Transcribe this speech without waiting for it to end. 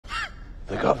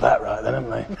They got that right then, haven't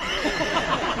they?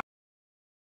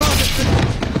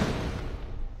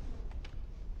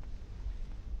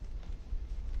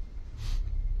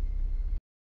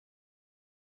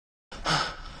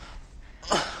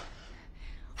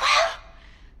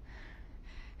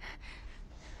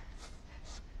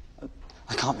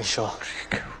 I can't be sure.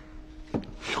 Draco,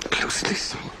 look closely,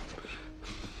 son.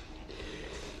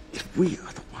 If we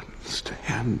are the ones to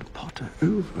hand Potter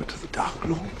over to the Dark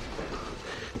Lord,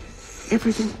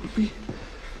 everything will be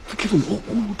forgiven. All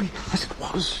will be as it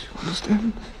was, you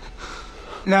understand?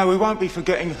 No, we won't be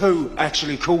forgetting who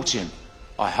actually caught him.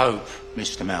 I hope,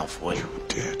 Mr. Malfoy. You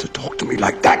dare to talk to me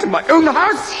like that in my own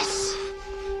house? Yes.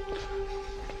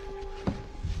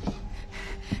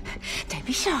 Don't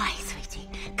be shy, sweetie.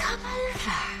 Come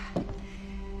over.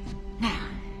 Now,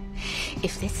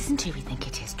 if this isn't who we think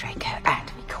it is, Draco,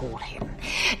 and we call him,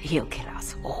 he'll kill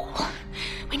us all.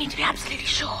 We need to be absolutely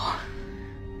sure.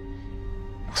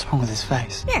 What's wrong with his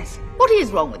face? Yes, what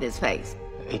is wrong with his face?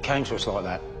 He came to us like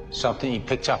that. Something he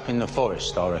picked up in the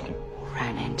forest, I reckon.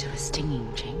 Ran into a stinging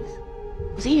jinx.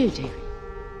 Was it you, David?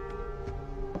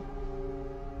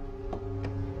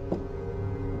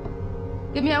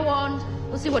 Give me a wand.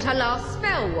 We'll see what her last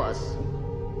spell was.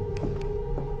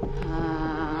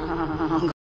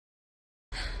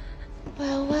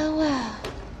 Well, well, well.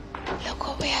 Look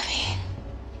what we have here.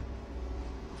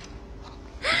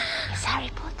 It's Harry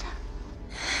Potter.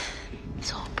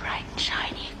 It's all bright and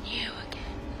shiny and new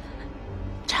again.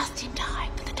 Just in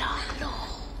time for the Dark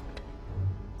Lord.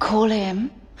 Call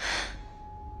him